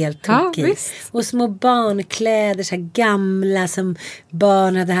helt tokig. Ja, och små barnkläder, så här gamla som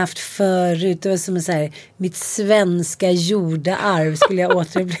barn hade haft förut. Det var som så här, mitt svenska jordarv skulle jag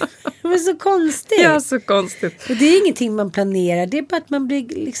återuppleva. Det var så konstigt. Ja, så konstigt. Och det är ingenting man planerar. Det är bara att man blir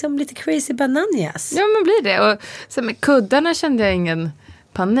liksom lite crazy bananas. Ja, man blir det. Och så med kuddarna kände jag ingen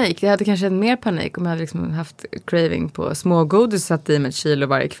panik. Jag hade kanske en mer panik om jag hade liksom haft craving på smågodis satt i med ett kilo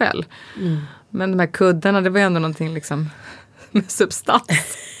varje kväll. Men de här kuddarna, det var ändå någonting liksom med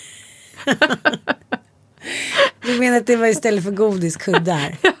substans. Du menar att det var istället för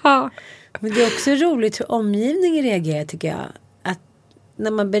godiskuddar? Ja. Men det är också roligt hur omgivningen reagerar, tycker jag. Att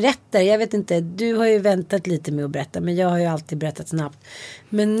när man berättar, jag vet inte, du har ju väntat lite med att berätta, men jag har ju alltid berättat snabbt.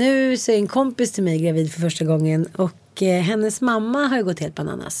 Men nu så är en kompis till mig gravid för första gången och hennes mamma har ju gått helt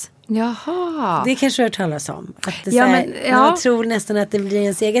bananas. Jaha. Det kanske du har hört talas om. Att det Ja, här, men, ja. Man tror nästan att det blir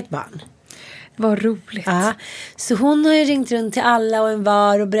ens eget barn. Vad roligt. Ja, så hon har ju ringt runt till alla och en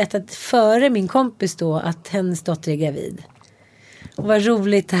var och berättat före min kompis då att hennes dotter är gravid. Och vad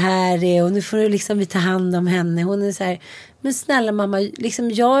roligt det här är och nu får du liksom vi ta hand om henne. Hon är så här, men snälla mamma,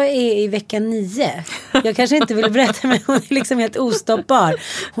 liksom jag är i vecka 9. Jag kanske inte vill berätta, men hon är liksom helt ostoppbar.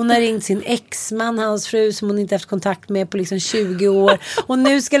 Hon har ringt sin exman, hans fru som hon inte haft kontakt med på liksom 20 år. Och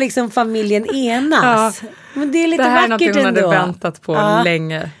nu ska liksom familjen enas. Ja, men det är lite vackert ändå. Det här är något hon hade väntat på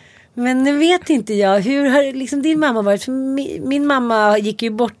länge. Men nu vet inte jag, hur har liksom din mamma varit? För min mamma gick ju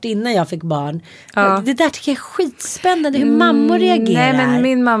bort innan jag fick barn. Ja. Det där tycker jag är skitspännande, hur mammor reagerar. Nej, men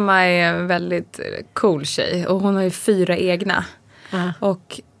min mamma är en väldigt cool tjej. Och hon har ju 4 egna.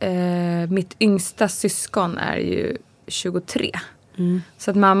 Och mitt yngsta syskon är ju 23.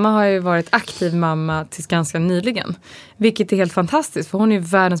 Så att mamma har ju varit aktiv mamma tills ganska nyligen. Vilket är helt fantastiskt, för hon är ju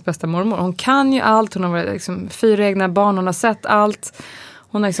världens bästa mormor. Hon kan ju allt, hon har varit liksom 4 egna barn, hon har sett allt.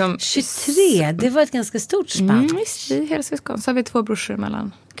 Hon har liksom 23, det var ett ganska stort spann. Visst, vi är helsyskon. Så har vi 2 brorsor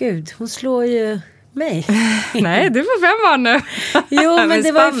emellan. Gud, hon slår ju mig. Nej, du får 5 barn nu. Jo, men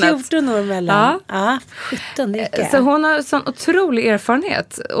det var 14 år mellan. Ja, 17 det. Så hon har sån otrolig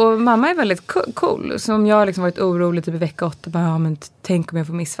erfarenhet. Och mamma är väldigt cool. Så om jag har liksom varit orolig typ i vecka 8. Bara, men tänk om jag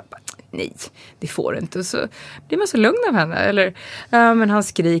får missfall. Nej, det får du inte. Och så blir man så lugn av henne. Eller, men han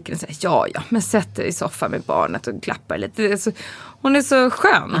skriker och säger, ja, men sätt dig i soffan med barnet och klappar lite. Så, hon är så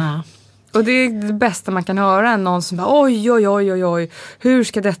skön. Och det är det bästa man kan höra. Någon som bara, oj, hur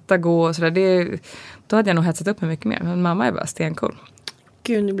ska detta gå? Och så där. Då hade jag nog hetsat upp mig mycket mer. Men mamma är bara stencool.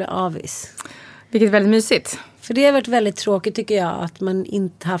 Gud, nu blir avis. Vilket är väldigt mysigt. För det har varit väldigt tråkigt, tycker jag, att man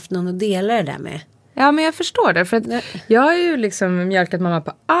inte haft någon att dela det där med. Ja, men jag förstår det. För att jag har ju liksom mjölkat mamma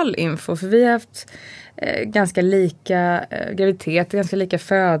på all info. För vi har haft ganska lika graviditet, ganska lika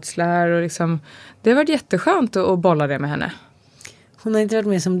födslar. Och liksom, det har varit jätteskönt att bolla det med henne. Hon har inte varit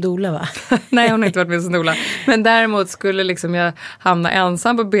med som doula, va? Nej, hon har inte varit med som doula. Men däremot skulle liksom jag hamna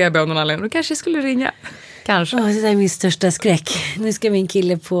ensam på BB av någon anledning. Då kanske jag skulle ringa. Kanske. Det där är min största skräck. Nu ska min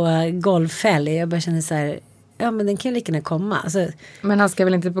kille på golfhelg. Jag bara känner så här, ja, men den kan lika gärna komma. Alltså, men han ska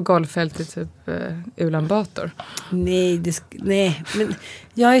väl inte på golffält i typ Ulan Bator? Nej, men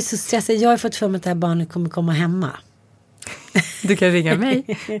jag är så stressad. Jag har fått för mig att det här barnet kommer komma hemma. Du kan ringa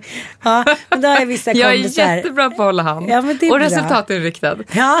mig. Ja, men då har jag vissa kompisar. Jag är jättebra på att hålla hand. Ja, men det är och bra. resultatinriktad.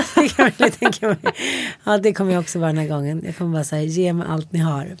 Ja, det kan jag tänka mig. Ja, det kommer jag också vara den här gången. Jag kommer bara säga, ge mig allt ni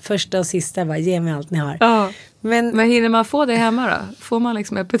har. Första och sista bara, ge mig allt ni har. Ja. Men hinner man få det hemma då? Får man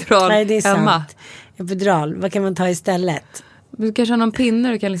liksom epidural nej, det är hemma? Sant. Epidural, vad kan man ta istället? Du kanske har någon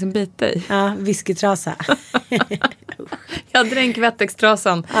pinne du kan liksom bita i. Ja, whiskytrasa. Jag dränk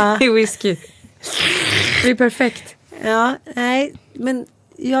Vettextrasan i whisky. Det är perfekt. Ja, nej, men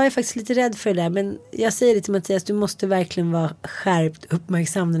jag är faktiskt lite rädd för det där. Men jag säger det till Mattias, du måste verkligen vara skärpt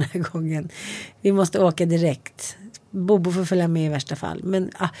uppmärksam den här gången. Vi måste åka direkt. Bobo får följa med i värsta fall.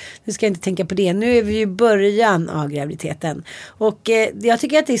 Men nu ska jag inte tänka på det. Nu är vi ju i början av graviditeten. Och jag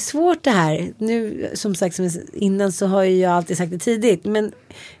tycker att det är svårt det här. Nu, som sagt, som innan så har jag alltid sagt det tidigt. Men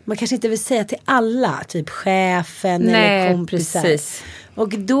man kanske inte vill säga till alla. Typ chefen eller kompisar. Precis. Och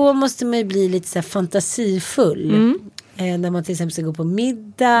då måste man ju bli lite så här fantasifull. När man till exempel ska gå på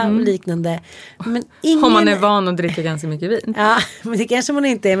middag och liknande. Men om man är van att dricka ganska mycket vin. Ja, men det kanske man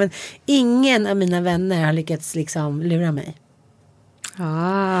inte är. Men ingen av mina vänner har lyckats liksom lura mig.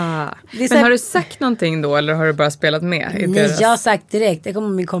 Men har du sagt någonting då? Eller har du bara spelat med? Nej, jag har sagt direkt. Jag kommer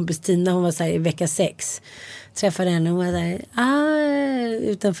med min kompis Tina. Hon var så här i vecka 6. Träffade henne. Hon var där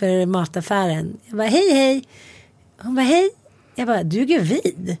utanför mataffären. Jag bara, hej. Hon bara, hej. Jag bara, du är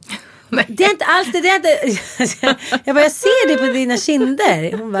gravid. Nej. Det är inte alls det. Jag bara, jag ser det på dina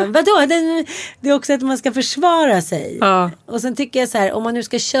kinder. Hon bara, vadå? Det är också att man ska försvara sig. Ja. Och sen tycker jag så här, om man nu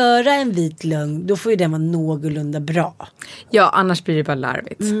ska köra en vit lögn, då får ju den vara någorlunda bra. Ja, annars blir det bara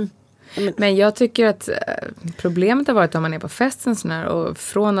larvigt. Men jag tycker att problemet har varit om man är på festen sån här, och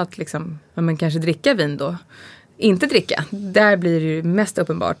från att liksom, man kanske dricka vin då, inte dricka. Där blir det ju mest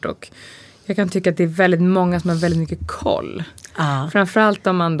uppenbart. Och jag kan tycka att det är väldigt många som har väldigt mycket koll. Framförallt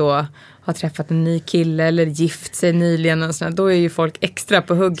om man då har träffat en ny kille eller gift sig nyligen och sådär, då är ju folk extra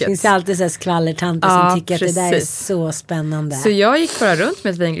på hugget. Det finns alltid så här skvallertanter som tycker att det där är så spännande. Så jag gick bara runt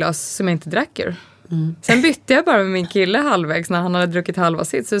med ett vinglas som jag inte drack ur. Sen bytte jag bara med min kille halvvägs när han hade druckit halva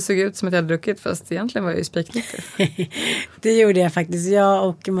sitt, så det såg ut som att jag hade druckit, fast egentligen var jag ju spiknykter. Det gjorde jag faktiskt. Jag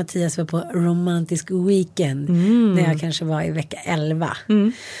och Mattias var på romantisk weekend när jag kanske var i vecka 11.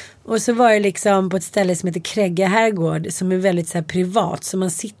 Och så var det liksom på ett ställe som heter Krägga herrgård, som är väldigt så här privat, så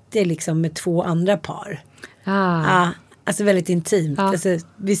man sitter liksom med 2 andra par. Alltså väldigt intimt. Alltså,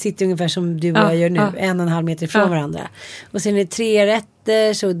 vi sitter ungefär som du och jag gör nu, 1,5 meter ifrån varandra. Och sen är det 3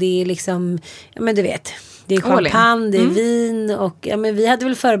 rätter, så det är liksom, ja men du vet, det är champagne, det är vin och ja, men vi hade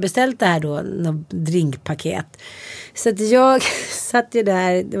väl förbeställt det här då, något drinkpaket. Så att jag satt ju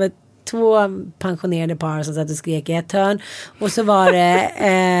där, det var 2 pensionerade par som satt och skrek i ett hörn. Och så var det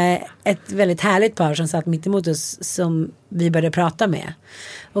ett väldigt härligt par som satt mitt emot oss, som vi började prata med.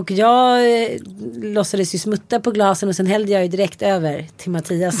 Och jag låtsades ju smutta på glasen, och sen hällde jag ju direkt över till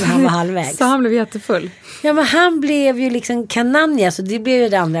Mattias när han var halvvägs. Så han blev jättefull? Ja, men han blev ju liksom kananja, så det blev ju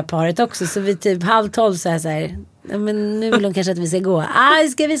det andra paret också. Så vi typ 11:30 så här, ja, men nu vill de kanske att vi ska gå.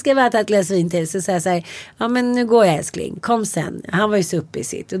 Vi ska bara ta ett glas vin till. Så säger så här, ja men nu går jag älskling, kom sen. Han var ju så uppe i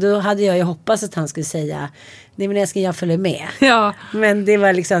sitt. Och då hade jag ju hoppats att han skulle säga, nej men älskling, jag följer med. Ja. Men det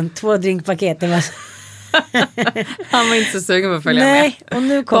var liksom 2 drinkpaket. Det var... Han var inte så sugen på att följa med. Och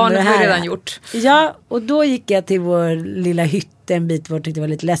nu kommer barnet det här. var redan gjort. Ja, och då gick jag till vår lilla hytte en bit bort, tyckte det var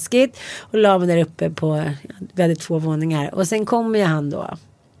lite läskigt. Och la mig där uppe på, vi hade 2 våningar. Och sen kommer ju han då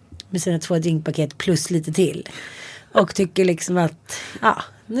med sina 2 drinkpaket plus lite till. Och tycker liksom att,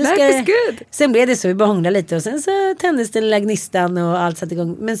 nu ska det. Sen blev det så, vi bara hånglade lite. Och sen så tändes den lilla gnistan och allt satt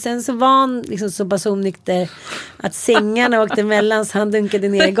igång. Men sen så var han liksom så pass onykter att sängarna åkte emellan, så han dunkade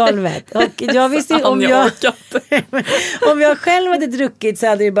ner i golvet. Och jag visste ju, om jag själv hade druckit så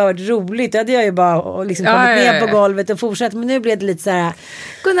hade det bara varit roligt. Då hade jag ju bara liksom kommit ner på golvet och fortsatt. Men nu blev det lite så här,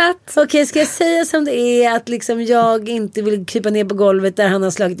 godnatt. Okej, ska jag säga som det är, att liksom jag inte vill krypa ner på golvet där han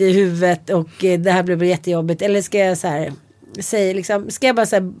har slagit i huvudet och det här blev jättejobbigt? Eller ska jag så här säga liksom, ska jag bara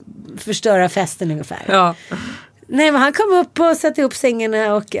så här förstöra festen ungefär? Ja. Nej, men han kom upp och satte upp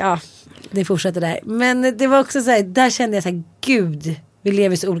sängarna och det fortsatte där. Men det var också så här, där kände jag så här, gud, vi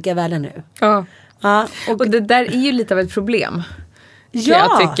lever i så olika världar nu. Ja. Och det där är ju lite av ett problem.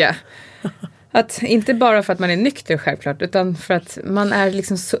 Ja. Jag tycker. Att inte bara för att man är nykter självklart, utan för att man är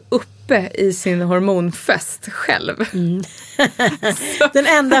liksom så uppe i sin hormonfest själv. Den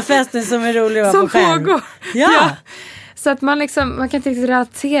enda festen som är rolig att vara på själv. Pågår. Ja. Så att man liksom, man kan inte riktigt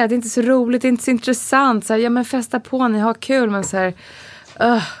relatera. Det är inte så roligt, det är inte så intressant. Så här, ja men festa på, ni har kul. Men så här,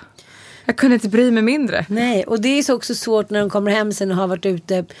 Jag kunde inte bry mig mindre. Nej, och det är så också svårt när de kommer hem sen och har varit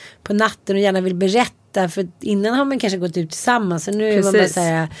ute på natten och gärna vill berätta. För innan har man kanske gått ut tillsammans. Så nu är man bara så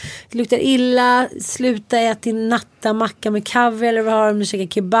här, det luktar illa, sluta äta din nattamacka med kaviar eller vad har de,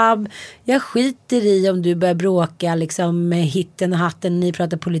 käka kebab. Jag skiter i om du börjar bråka liksom med hitten och hatten, ni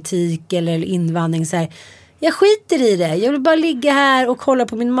pratar politik eller invandring så här. Jag skiter i det. Jag vill bara ligga här och kolla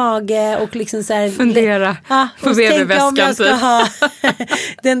på min mage och liksom så här fundera på BB-väskan om jag ska ha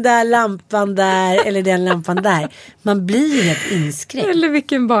den där lampan där eller den lampan där. Man blir helt inskränkt. Eller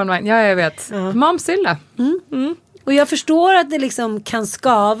vilken barnvagn. Ja, jag vet. Ja. Momsilla. Och jag förstår att det liksom kan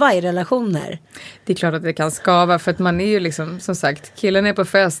skava i relationer. Det är klart att det kan skava för att man är ju liksom, som sagt, killen är på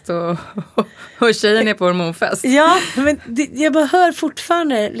fest och tjejen är på hormonfest. Ja, men jag bara hör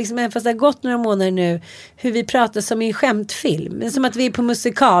fortfarande, liksom, även fast det har gått några månader nu, hur vi pratar som i en skämtfilm. Som att vi är på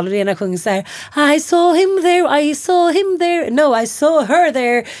musikal och ena sjunger så här: I saw him there, I saw him there, no I saw her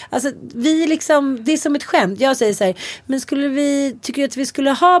there. Alltså vi liksom, det är som ett skämt. Jag säger så här, men tycker att vi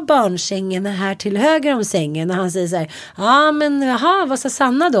skulle ha barnsängen här till höger om sängen? Och han säger så här, ja men jaha, vad sa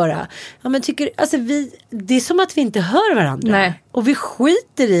Sanna då? Ja men tycker, alltså det är som att vi inte hör varandra. Nej. Och vi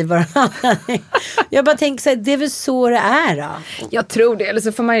skiter i varandra. Jag bara tänker så här, det är väl så det är då? Jag tror det, eller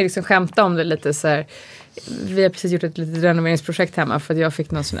så får man ju liksom skämta om det lite så här. Vi har precis gjort ett litet renoveringsprojekt hemma för att jag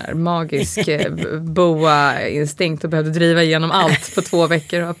fick någon sån här magisk boa-instinkt och behövde driva igenom allt på 2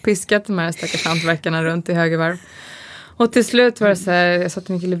 veckor och har piskat de här stackars hantverkarna runt i högervarv. Och till slut var det så här, jag sa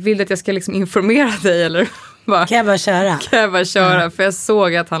till min kille, vill du att jag ska liksom informera dig eller? Kan jag bara köra? Kan jag bara köra? För jag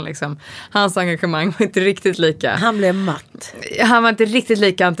såg att han liksom, hans engagemang var inte riktigt lika. Han blev matt. Han var inte riktigt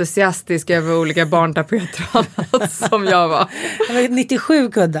lika entusiastisk över olika barntapeter och annat som jag var. Han var 97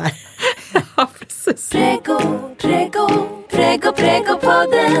 kuddar. Ja, precis.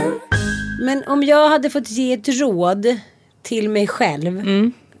 Prego-podden. Men om jag hade fått ge ett råd till mig själv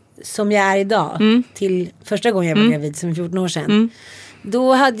som jag är idag till första gången jag var gravid som 14 år sedan.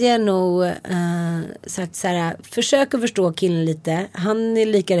 Då hade jag nog sagt så här: försök att förstå killen lite. Han är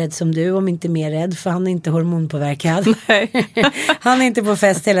lika rädd som du, om inte mer rädd, för han är inte hormonpåverkad. Nej. Han är inte på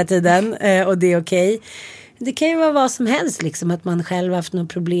fest hela tiden och det är okej. Det kan ju vara vad som helst liksom, att man själv har haft något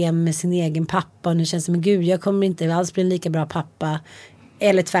problem med sin egen pappa och nu känns som, gud, jag kommer inte alls bli en lika bra pappa.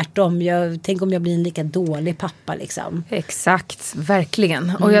 Eller tvärtom, tänk om jag blir en lika dålig pappa liksom. Exakt,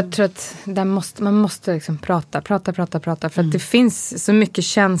 verkligen. Och jag tror att man måste liksom prata. För att det finns så mycket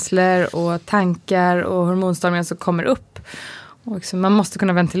känslor och tankar och hormonstörningar som kommer upp. Och liksom, man måste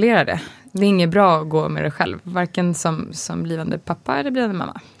kunna ventilera det. Det är inget bra att gå med det själv. Varken som blivande pappa eller blivande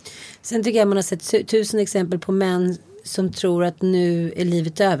mamma. Sen tycker jag man har sett 1000 exempel på män som tror att nu är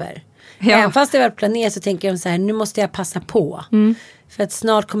livet över. Ja. Även fast det var planerat så tänker de så här, nu måste jag passa på. För att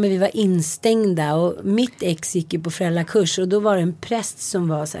snart kommer vi vara instängda. Och mitt ex gick ju på föräldrakurs och då var det en präst som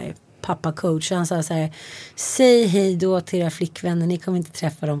var så här, pappa-coach. Han sa så här, säg hej då till era flickvänner, ni kommer inte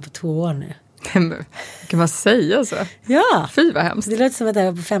träffa dem på 2 år nu. Kan man säga så? Ja. Fy vad hemskt. Det låter som att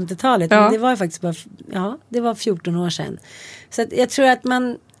det var på 50-talet. Ja. Men det var ju faktiskt bara, det var 14 år sedan. Så att jag tror att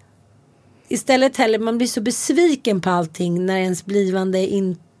man istället heller, man blir så besviken på allting när ens blivande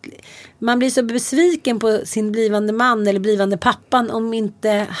man blir så besviken på sin blivande man eller blivande pappan om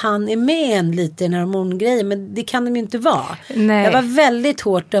inte han är med en lite i den här hormongrejen. Men det kan de ju inte vara. Nej. Jag var väldigt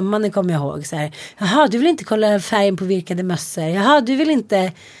hårt dömande, kommer jag ihåg. Så här, jaha, du vill inte kolla färgen på virkade mössor. Jaha, du vill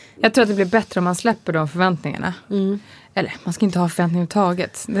inte... Jag tror att det blir bättre om man släpper de förväntningarna. Eller, man ska inte ha förväntningar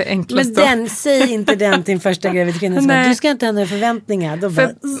överhuvudtaget. Det är enklast. Men säg inte den till en första gravid kvinna som att du ska inte ha några förväntningar. Då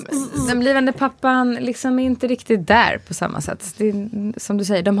bara... Den blivande pappan liksom är inte riktigt där på samma sätt. Det är, som du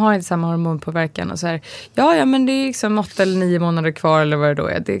säger, de har inte samma hormonpåverkan. Och så här, ja, men det är liksom 8 eller 9 månader kvar eller vad det då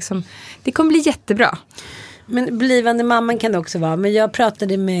är. Det, är liksom, det kommer bli jättebra. Men blivande mamman kan det också vara. Men jag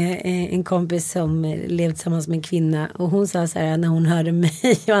pratade med en kompis som levde tillsammans med en kvinna. Och hon sa så här, när hon hörde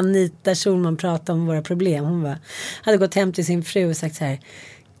mig och Anita Schulman prata om våra problem. Hon hade gått hem till sin fru och sagt så här,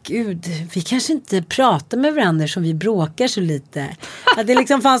 gud, vi kanske inte pratar med varandra som vi bråkar så lite. Att det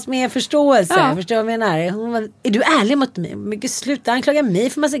liksom fanns mer förståelse. Ja. Förstår vad jag menar? Hon var, är du ärlig mot mig? Mycket sluta anklaga mig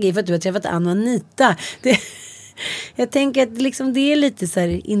för massa grejer för att du har träffat Anna och Anita. Jag tänker att liksom det är lite så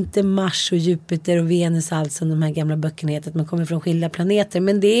här, inte Mars och Jupiter och Venus alls som de här gamla böckerna heter, att man kommer från skilda planeter.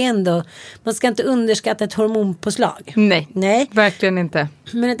 Men det är ändå, man ska inte underskatta ett hormonpåslag. Nej, verkligen inte.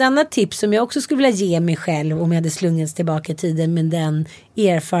 Men ett annat tips som jag också skulle vilja ge mig själv om jag hade slungits tillbaka i tiden med den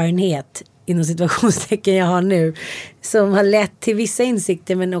erfarenhet inom situationstecken jag har nu, som har lett till vissa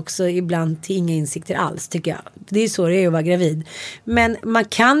insikter men också ibland till inga insikter alls, tycker jag. Det är så det är att vara gravid. Men man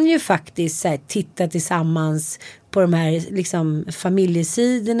kan ju faktiskt så här, titta tillsammans på de här liksom,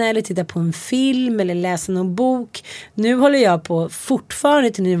 familjesidorna eller titta på en film eller läsa någon bok. Nu håller jag på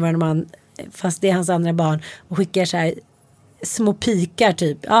fortfarande till nuvarande man fast det är hans andra barn, och skickar så här små pikar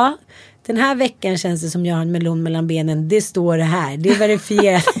typ. Ja, den här veckan känns det som jag har en melon mellan benen. Det står det här. Det är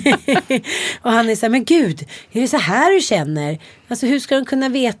verifierat. Och han är så här, men gud, är det så här du känner? Alltså hur ska de kunna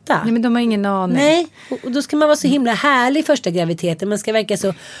veta? Nej, men de har ingen aning. Nej, och då ska man vara så himla härlig första graviditeten. Man ska verka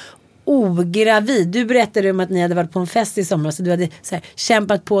så ogravid. Du berättade om att ni hade varit på en fest i somras och du hade så här,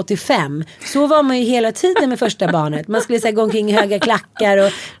 kämpat på till 5. Så var man ju hela tiden med första barnet. Man skulle så här, gå omkring i höga klackar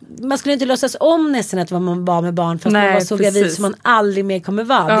och man skulle inte låtsas om nästan att man var med barn fast man var så gravid som man aldrig mer kommer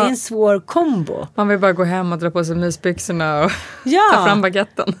vara. Ja. Det är en svår kombo. Man vill bara gå hem och dra på sig mysbyxorna och ta fram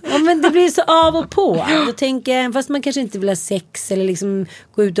baguetten. Ja, men det blir så av och på. Då tänker jag, fast man kanske inte vill ha sex eller liksom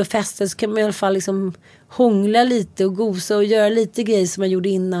gå ut och festa, så kan man i alla fall liksom hångla lite och gosa och göra lite grejer som man gjorde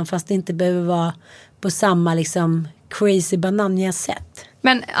innan, fast det inte behöver vara på samma liksom crazy bananja-sätt.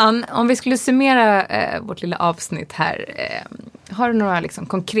 Men Ann, om vi skulle summera vårt lilla avsnitt här, har du några liksom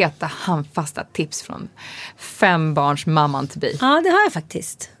konkreta handfasta tips från 5 barns mamman to be? Ja, det har jag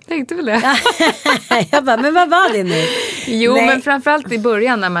faktiskt. Tänkte väl det. Jag bara, men vad var det nu? Jo, men framförallt i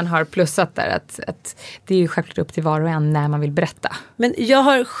början när man har plussat där att det är ju självklart upp till var och en när man vill berätta. Men jag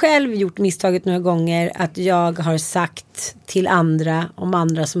har själv gjort misstaget några gånger att jag har sagt till andra om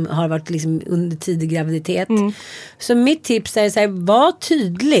andra som har varit liksom under tidig graviditet. Så mitt tips är så här, var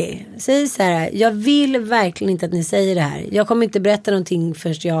tydlig. Säg så här, jag vill verkligen inte att ni säger det här. Jag kommer inte berätta någonting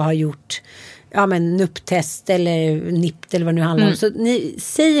förrän jag har gjort nupptest eller nippt eller vad det nu handlar om. Så ni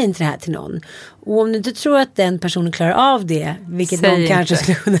säger inte det här till någon. Och om du inte tror att den personen klarar av det, vilket säg någon inte. kanske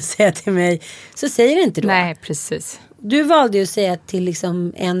skulle kunna säga till mig, så säger det inte då. Nej, precis. Du valde ju att säga till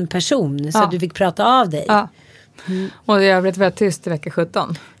liksom en person så att du fick prata av dig. Ja. Och jag blev väldigt tyst i vecka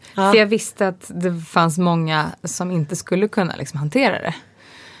 17. För jag visste att det fanns många som inte skulle kunna liksom hantera det.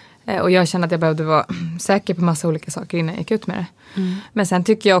 Och jag kände att jag behövde vara säker på massa olika saker innan jag gick ut med det. Men sen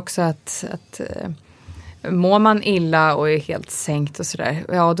tycker jag också att mår man illa och är helt sänkt och sådär,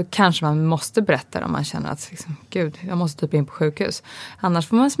 ja då kanske man måste berätta om man känner att liksom, gud, jag måste typ in på sjukhus. Annars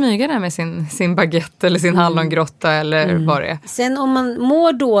får man smyga där med sin baguette eller sin hallongrotta eller vad det är. Sen om man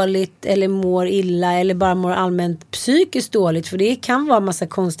mår dåligt eller mår illa eller bara mår allmänt psykiskt dåligt, för det kan vara massa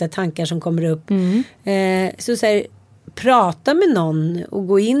konstiga tankar som kommer upp. Så säger prata med någon och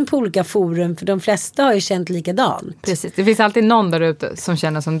gå in på olika forum, för de flesta har ju känt likadant. Precis, det finns alltid någon där ute som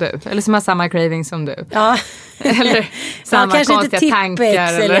känner som du, eller som har samma craving som du. Ja. Eller samma kanske konstiga inte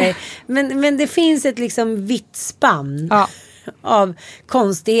tankar. Eller. Men det finns ett liksom vitt spann av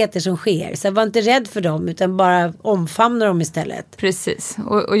konstigheter som sker. Så var inte rädd för dem, utan bara omfamna dem istället. Precis,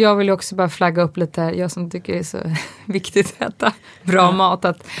 och jag vill också bara flagga upp lite, jag som tycker det är så viktigt att äta bra mat,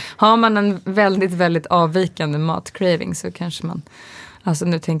 att har man en väldigt, väldigt avvikande matcraving så kanske man, alltså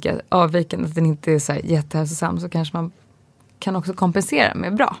nu tänker jag avvikande, att den inte är så här jättehälsosam, så kanske man kan också kompensera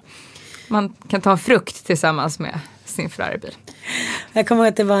med bra. Man kan ta en frukt tillsammans med sin Ferrari-bil. Jag kommer ihåg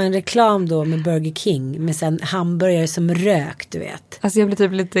att det var en reklam då med Burger King med sen hamburgare som rök, du vet. Alltså jag blev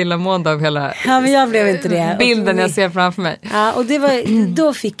typ lite illamående av hela men jag blev inte det. bilden jag ser framför mig. Ja, och det var,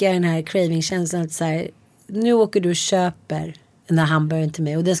 då fick jag den här craving-känslan att så här, nu åker du och köper den här hamburgaren till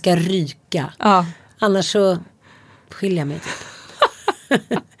mig och den ska ryka. Ja. Annars så skiljer jag mig typ.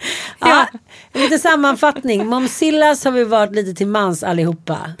 Ja, en liten sammanfattning. Momsillas har vi varit lite till mans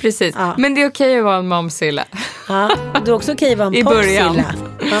allihopa. Precis, men det är okej att vara en momsilla. Ja, det är också okej att vara en i början.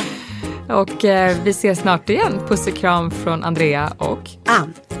 Ja. Och vi ses snart igen. Puss och kram från Andrea och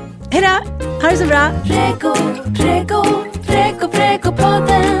Ann. Hej då, ha det så bra.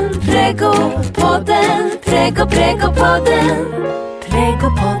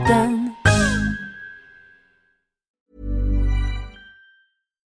 Pregopodden.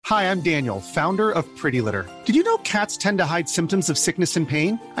 Hi, I'm Daniel, founder of Pretty Litter. Did you know cats tend to hide symptoms of sickness and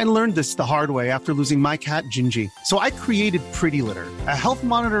pain? I learned this the hard way after losing my cat, Gingy. So I created Pretty Litter, a health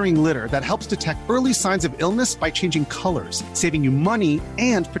monitoring litter that helps detect early signs of illness by changing colors, saving you money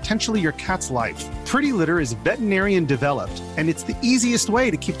and potentially your cat's life. Pretty Litter is veterinarian developed, and it's the easiest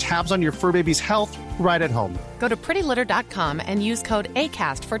way to keep tabs on your fur baby's health right at home. Go to prettylitter.com and use code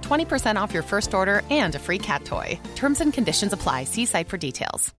ACAST for 20% off your first order and a free cat toy. Terms and conditions apply. See site for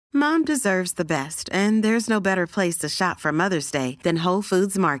details. Mom deserves the best, and there's no better place to shop for Mother's Day than Whole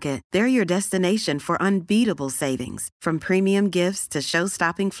Foods Market. They're your destination for unbeatable savings, from premium gifts to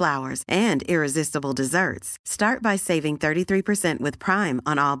show-stopping flowers and irresistible desserts. Start by saving 33% with Prime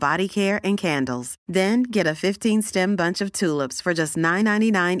on all body care and candles. Then get a 15-stem bunch of tulips for just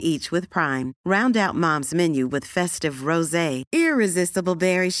 $9.99 each with Prime. Round out Mom's menu with festive rosé, irresistible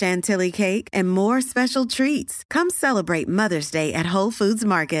berry chantilly cake, and more special treats. Come celebrate Mother's Day at Whole Foods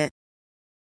Market.